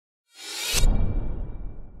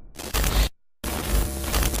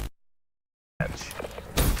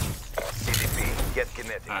Get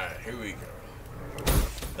kinetic. Alright, here we go.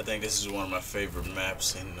 I think this is one of my favorite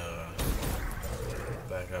maps in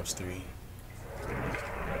Black Ops 3.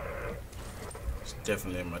 It's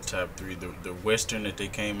definitely in my top 3. The western that they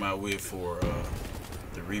came out with for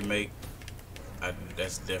the remake,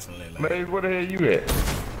 that's definitely like... Man, where the hell you at?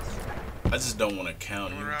 I just don't want to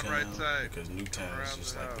count Newtown, right because Newtown is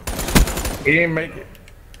just like... He didn't make it.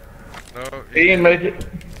 No, He didn't make it.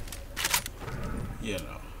 You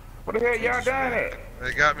know. What the hell y'all doing at?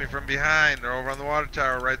 they got me from behind. They're over on the water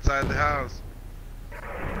tower, right side of the house.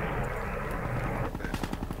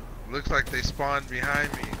 Looks like they spawned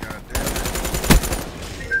behind me. God damn it.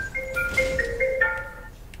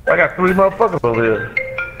 I got 3 motherfuckers over here.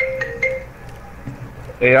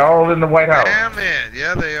 They all in the White House. Damn it!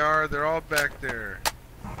 Yeah, they are. They're all back there.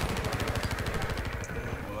 Well,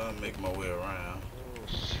 I'll make my way around. Oh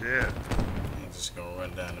shit! I'm just gonna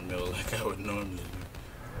run down the middle like I would normally do.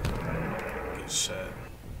 Get shot.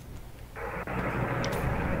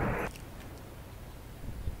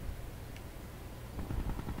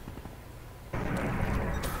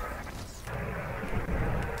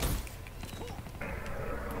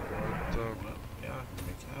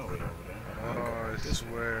 Oh, I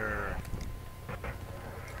swear.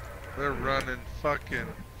 They're running fucking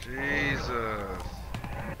Jesus.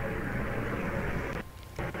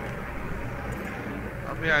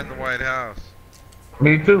 I'm behind the White House.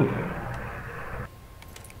 Me too.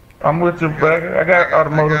 I'm with you, brother. I got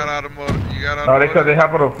automotive. I got automotive. You got No, automotive? they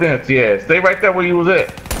hop on the fence, yeah. Stay right there where you was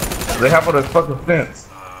at. They hop on the fucking fence.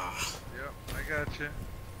 Yep, I got you.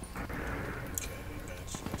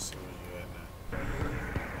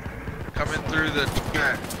 Coming through the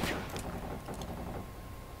track.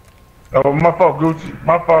 Oh, my fault, Gucci.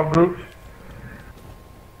 My fault, Gucci.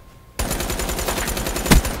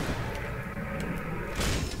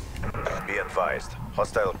 Be advised.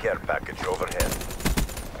 Hostile care package overhead.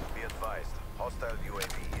 Be advised. Hostile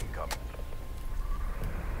UAV incoming.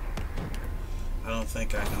 I don't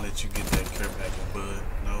think I can let you get that care package, bud.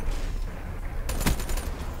 No.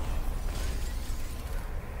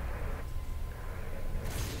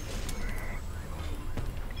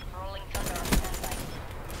 Rolling thunder on standby.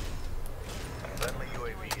 Friendly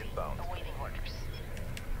UAV inbound. Awaiting orders.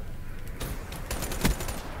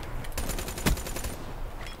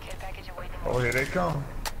 Care package awaiting Oh, orders. here they come.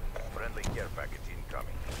 Friendly care package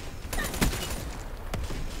incoming.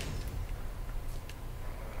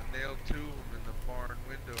 I nailed 2 of them in the barn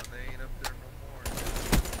window and they ain't up there no more.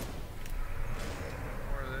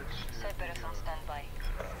 More of that shit. Cerberus on standby.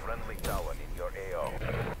 Friendly Talon in your AO.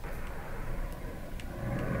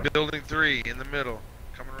 Building 3 in the middle.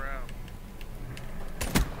 Coming around.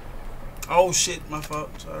 Oh shit, my fault.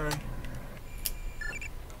 Sorry.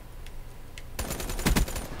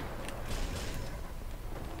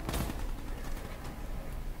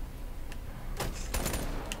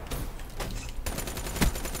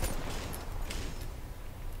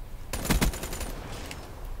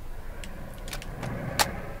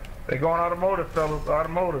 They going automotive, fellas.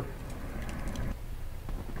 Automotive.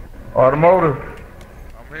 Automotive.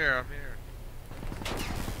 I'm here.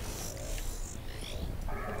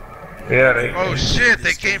 Yeah, they. Oh shit,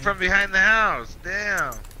 they came from behind the house.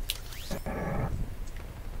 Damn.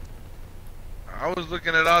 I was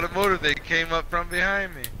looking at automotive, they came up from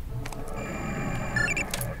behind me.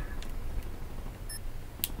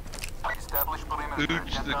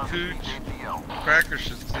 Cooch the cooch. Cracker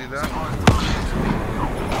should see that one.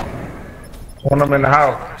 One of them in the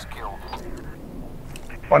house.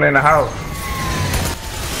 One in the house.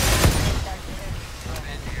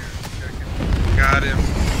 Got him.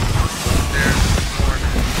 There's the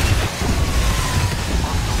corner.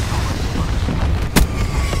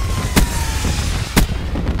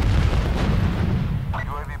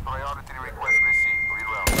 UAV priority request received.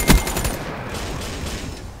 Reroute.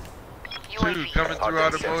 2 coming through Hoggin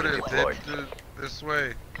automotive. sensor Head deployed. this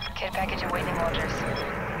way. Care package awaiting orders.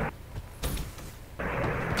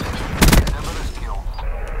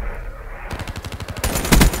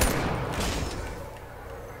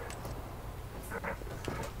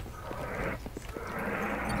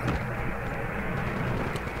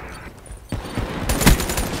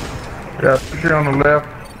 Yeah, picture on the left.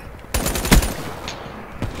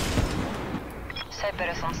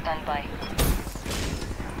 Cerberus on standby.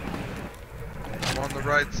 I'm on the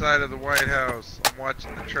right side of the White House. I'm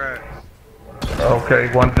watching the tracks.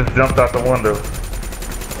 Okay, one just jumped out the window.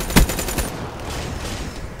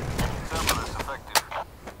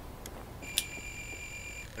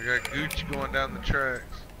 I got Gooch going down the tracks.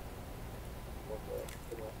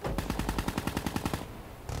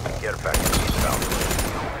 Care package inbound.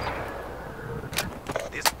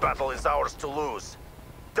 This battle is ours to lose.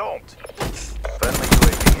 Don't. Friendly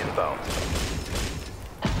UAV inbound.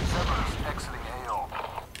 Settlers exiting AO.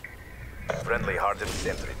 Friendly hardened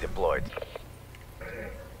sentry deployed.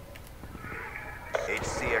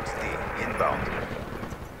 HCXD inbound.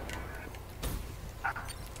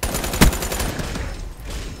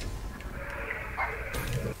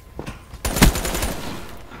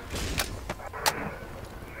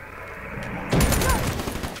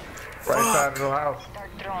 Right side of the house. Start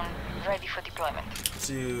drone. Ready for deployment.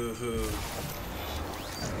 Dude,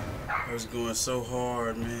 I was going so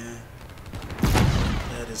hard, man.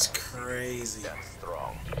 That is crazy. That's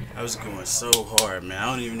strong. I was going so hard, man. I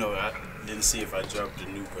don't even know. I didn't see if I dropped the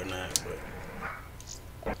nuke or not, but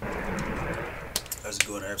I was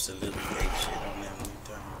going absolutely ape shit on that one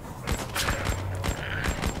time.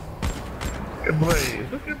 Look at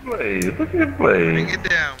Blaze. Look at Blaze. Look at Bring Blaze. it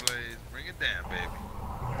down, Blaze. Bring it down, baby.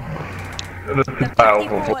 This is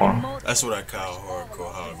powerful for him. That's what I call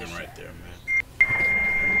hardcore hogging right there, man.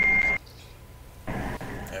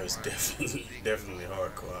 That was definitely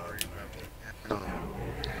hardcore hogging right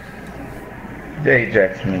there. Jay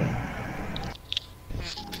Jackson.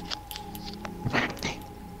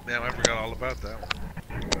 Damn, I forgot all about that one.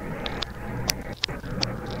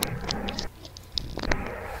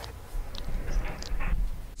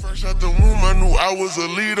 Fresh out the womb, I knew I was a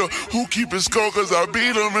leader. Who keep it score, cause I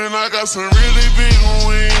beat them. And I got some really big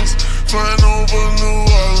wings, flying over New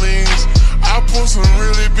Orleans. I pull some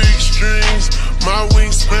really big strings. My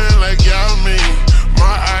wings span like y'all mean.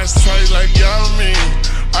 My eyes tight like y'all mean.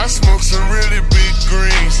 I smoke some really big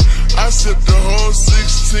greens. I sipped the whole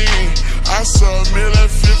 16. I saw a meal at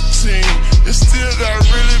 15. It still got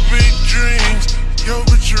really big dreams. Yo,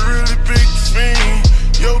 bitch, you really big fiend.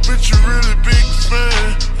 Yo, bitch, you really